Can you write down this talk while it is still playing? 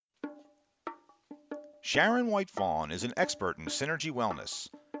Sharon White Fawn is an expert in Synergy Wellness.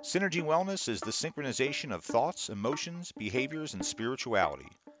 Synergy Wellness is the synchronization of thoughts, emotions, behaviors, and spirituality.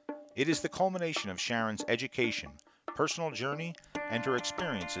 It is the culmination of Sharon's education, personal journey, and her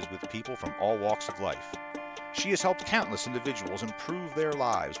experiences with people from all walks of life. She has helped countless individuals improve their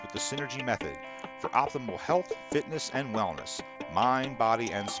lives with the Synergy method for optimal health, fitness, and wellness, mind,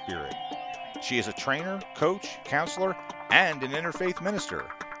 body, and spirit. She is a trainer, coach, counselor, and an interfaith minister,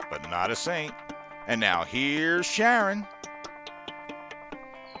 but not a saint. And now here's Sharon.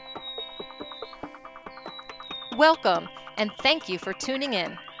 Welcome, and thank you for tuning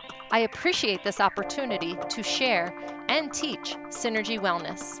in. I appreciate this opportunity to share and teach Synergy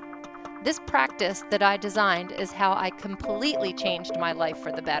Wellness. This practice that I designed is how I completely changed my life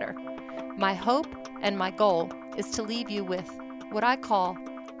for the better. My hope and my goal is to leave you with what I call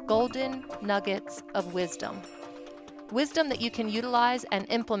golden nuggets of wisdom. Wisdom that you can utilize and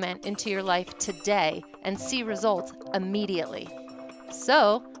implement into your life today and see results immediately.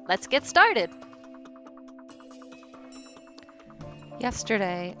 So, let's get started.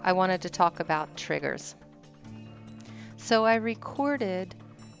 Yesterday, I wanted to talk about triggers. So I recorded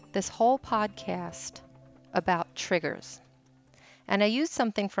this whole podcast about triggers. And I used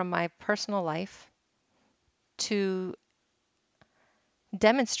something from my personal life to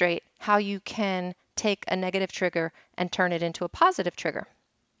demonstrate how you can take a negative trigger and turn it into a positive trigger.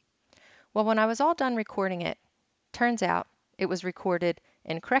 Well, when I was all done recording it, turns out it was recorded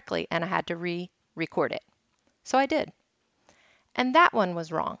incorrectly and I had to re-record it. So I did. And that one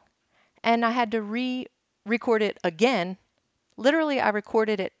was wrong. And I had to re-record it again. Literally, I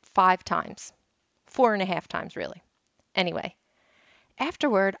recorded it 5 times, 4.5 times really. Anyway,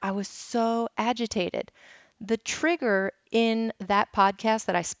 afterward, I was so agitated. The trigger in that podcast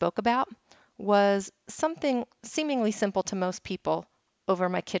that I spoke about was something seemingly simple to most people over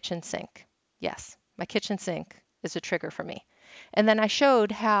my kitchen sink. Yes, my kitchen sink is a trigger for me. And then I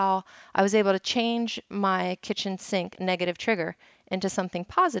showed how I was able to change my kitchen sink negative trigger into something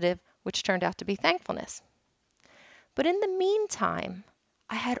positive, which turned out to be thankfulness. But in the meantime,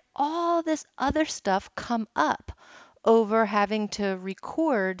 I had all this other stuff come up over having to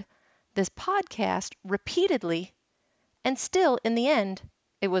record this podcast repeatedly, and still, in the end,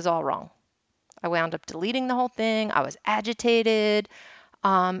 it was all wrong. I wound up deleting the whole thing. I was agitated.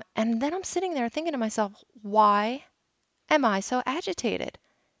 And then I'm sitting there thinking to myself, why am I so agitated?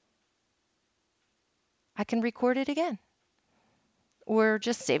 I can record it again or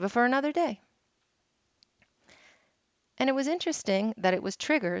just save it for another day. And it was interesting that it was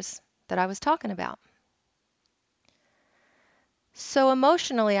triggers that I was talking about. So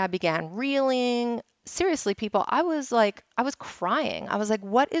emotionally, I began reeling. Seriously, people, I was crying. I was like,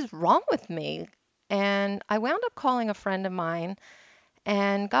 what is wrong with me? And I wound up calling a friend of mine,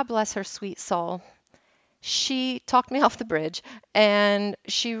 and God bless her sweet soul. She talked me off the bridge, and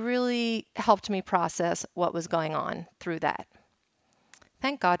she really helped me process what was going on through that.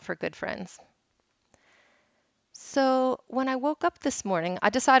 Thank God for good friends. So when I woke up this morning, I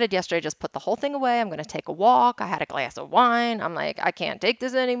decided yesterday just put the whole thing away. I'm going to take a walk. I had a glass of wine. I'm like, I can't take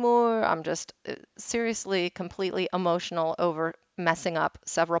this anymore. I'm just seriously, completely emotional over messing up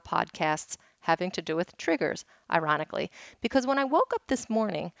several podcasts having to do with triggers, ironically. Because when I woke up this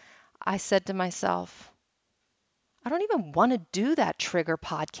morning, I said to myself, I don't even want to do that trigger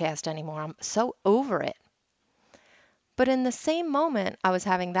podcast anymore. I'm so over it. But in the same moment I was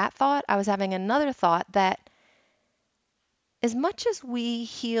having that thought, I was having another thought that as much as we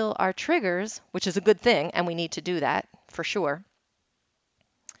heal our triggers, which is a good thing, and we need to do that for sure,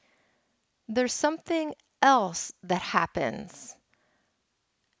 there's something else that happens,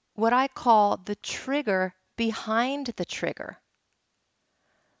 what I call the trigger behind the trigger.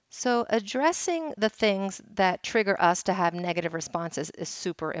 So addressing the things that trigger us to have negative responses is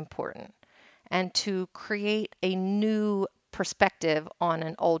super important. And to create a new perspective on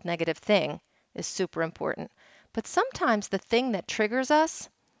an old negative thing is super important. But sometimes the thing that triggers us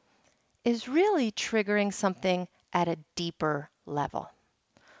is really triggering something at a deeper level.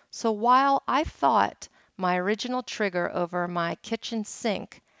 So while I thought my original trigger over my kitchen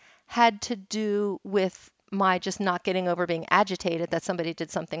sink had to do with my just not getting over being agitated that somebody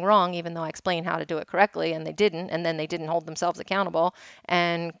did something wrong, even though I explained how to do it correctly and they didn't, and then they didn't hold themselves accountable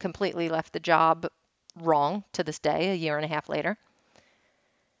and completely left the job wrong to this day, a year and a half later.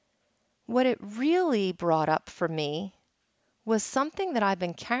 What it really brought up for me was something that I've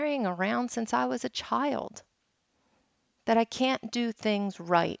been carrying around since I was a child, that I can't do things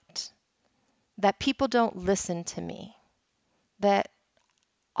right, that people don't listen to me, that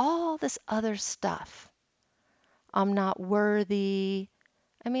all this other stuff. I'm not worthy.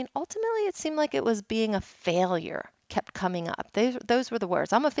 I mean, ultimately, it seemed like it was being a failure kept coming up. Those were the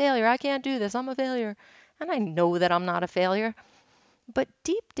words. I'm a failure. I can't do this. I'm a failure. And I know that I'm not a failure. But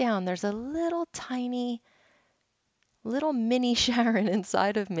deep down, there's a little tiny, little mini Sharon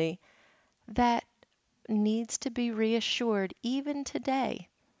inside of me that needs to be reassured even today.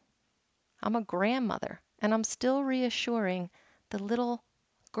 I'm a grandmother, and I'm still reassuring the little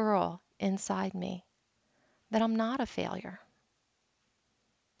girl inside me that I'm not a failure,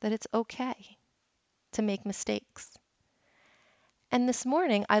 that it's okay to make mistakes. And this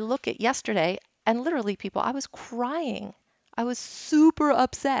morning, I look at yesterday, and literally, people, I was crying. I was super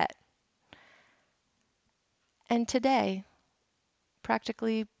upset. And today,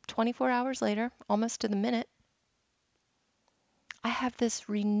 practically 24 hours later, almost to the minute, I have this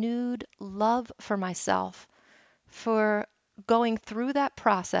renewed love for myself for going through that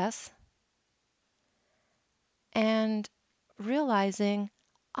process and realizing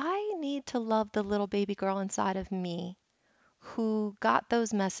I need to love the little baby girl inside of me who got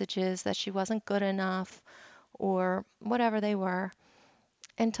those messages that she wasn't good enough or whatever they were,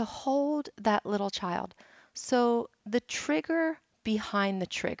 and to hold that little child. So the trigger behind the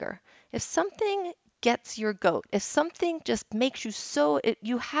trigger, if something gets your goat, if something just makes you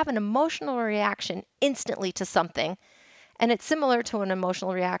you have an emotional reaction instantly to something, and it's similar to an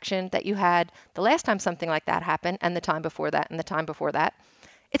emotional reaction that you had the last time something like that happened, and the time before that, and the time before that.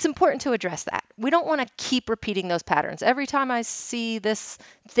 It's important to address that. We don't want to keep repeating those patterns. Every time I see this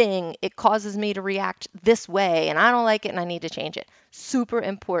thing, it causes me to react this way, and I don't like it, and I need to change it. Super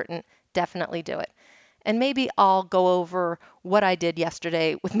important. Definitely do it. And maybe I'll go over what I did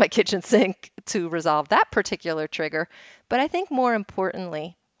yesterday with my kitchen sink to resolve that particular trigger. But I think more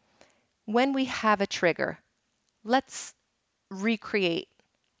importantly, when we have a trigger, let's recreate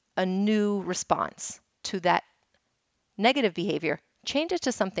a new response to that negative behavior, change it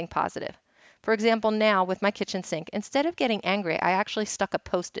to something positive. For example, now with my kitchen sink, instead of getting angry, I actually stuck a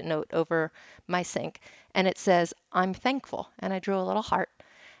post-it note over my sink and it says, I'm thankful. And I drew a little heart.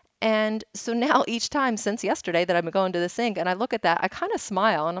 And so now each time since yesterday that I've been going to the sink and I look at that, I kind of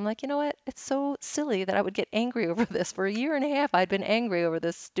smile and I'm like, you know what? It's so silly that I would get angry over this. For a year and a half, I'd been angry over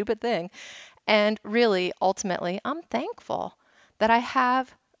this stupid thing. And really, ultimately, I'm thankful that I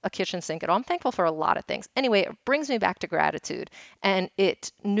have a kitchen sink at all. I'm thankful for a lot of things. Anyway, it brings me back to gratitude and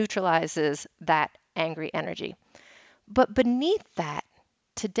it neutralizes that angry energy. But beneath that,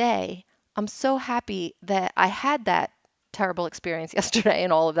 today, I'm so happy that I had that terrible experience yesterday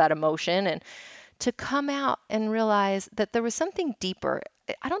and all of that emotion, and to come out and realize that there was something deeper.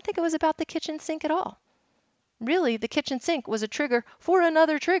 I don't think it was about the kitchen sink at all. Really, the kitchen sink was a trigger for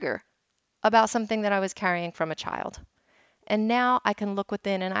another trigger about something that I was carrying from a child. And now I can look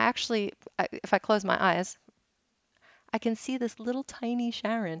within, and if I close my eyes, I can see this little tiny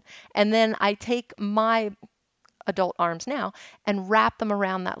Sharon. And then I take my adult arms now and wrap them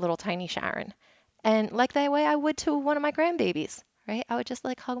around that little tiny Sharon. And like that way I would to one of my grandbabies, right? I would just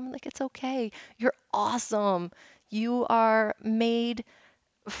like hug them like, it's okay. You're awesome. You are made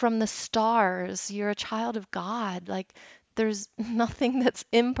from the stars. You're a child of God. Like there's nothing that's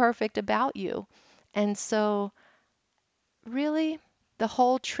imperfect about you. And so really, the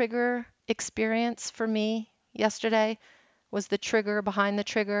whole trigger experience for me yesterday was the trigger behind the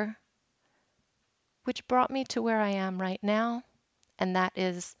trigger, which brought me to where I am right now, and that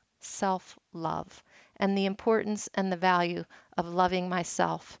is self-love and the importance and the value of loving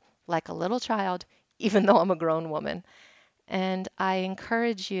myself like a little child, even though I'm a grown woman. And I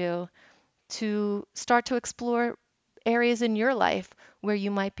encourage you to start to explore areas in your life where you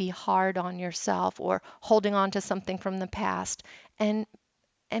might be hard on yourself or holding on to something from the past, and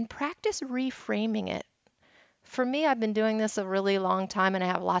practice reframing it. For me, I've been doing this a really long time and I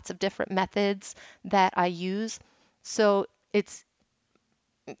have lots of different methods that I use. So it's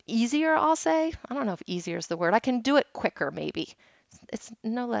easier, I'll say. I don't know if easier is the word. I can do it quicker, maybe. It's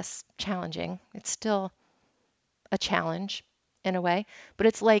no less challenging. It's still a challenge in a way, but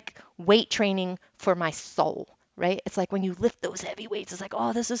it's like weight training for my soul, right? It's like when you lift those heavy weights, it's like,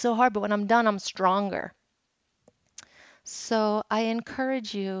 oh, this is so hard, but when I'm done, I'm stronger. So I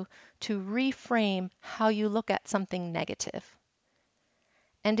encourage you to reframe how you look at something negative.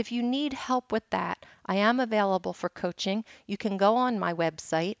 And if you need help with that, I am available for coaching. You can go on my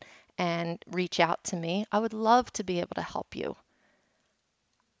website and reach out to me. I would love to be able to help you.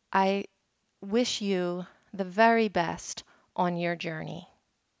 I wish you the very best on your journey.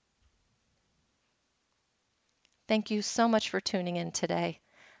 Thank you so much for tuning in today.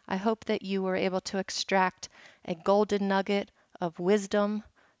 I hope that you were able to extract a golden nugget of wisdom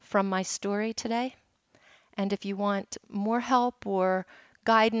from my story today. And if you want more help or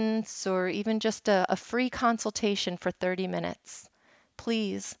guidance or even just a free consultation for 30 minutes,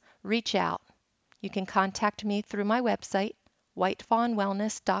 please reach out. You can contact me through my website,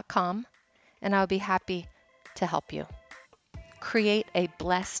 whitefawnwellness.com, and I'll be happy to help you. Create a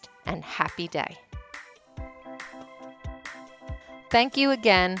blessed and happy day. Thank you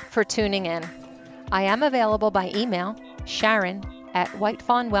again for tuning in. I am available by email,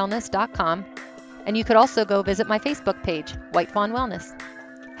 sharon@whitefawnwellness.com, and you could also go visit my Facebook page, White Fawn Wellness.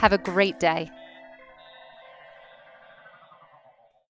 Have a great day.